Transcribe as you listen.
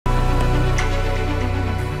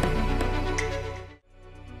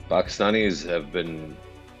Pakistanis have been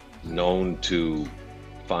known to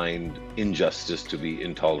find injustice to be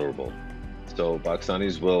intolerable. So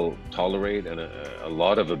Pakistanis will tolerate a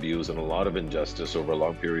lot of abuse and a lot of injustice over a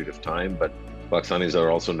long period of time, but Pakistanis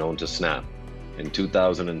are also known to snap. In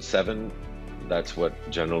 2007, that's what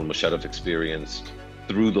General Mosharraf experienced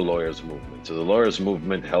through the lawyers' movement. So the lawyers'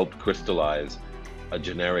 movement helped crystallize a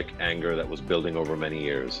generic anger that was building over many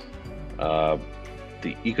years.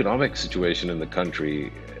 The economic situation in the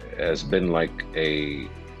country has been like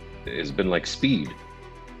speed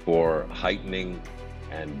for heightening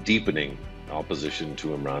and deepening opposition to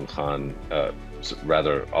Imran Khan,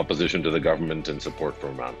 rather opposition to the government and support for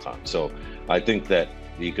Imran Khan. So I think that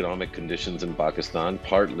the economic conditions in Pakistan,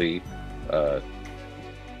 partly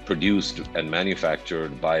produced and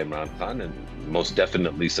manufactured by Imran Khan, and most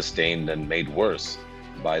definitely sustained and made worse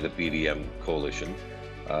by the PDM coalition,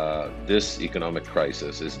 this economic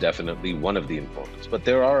crisis is definitely one of the informants. But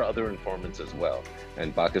there are other informants as well.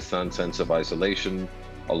 And Pakistan's sense of isolation,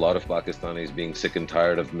 a lot of Pakistanis being sick and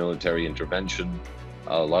tired of military intervention,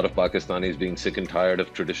 a lot of Pakistanis being sick and tired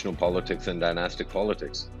of traditional politics and dynastic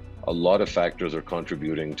politics. A lot of factors are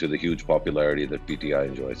contributing to the huge popularity that PTI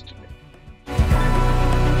enjoys today.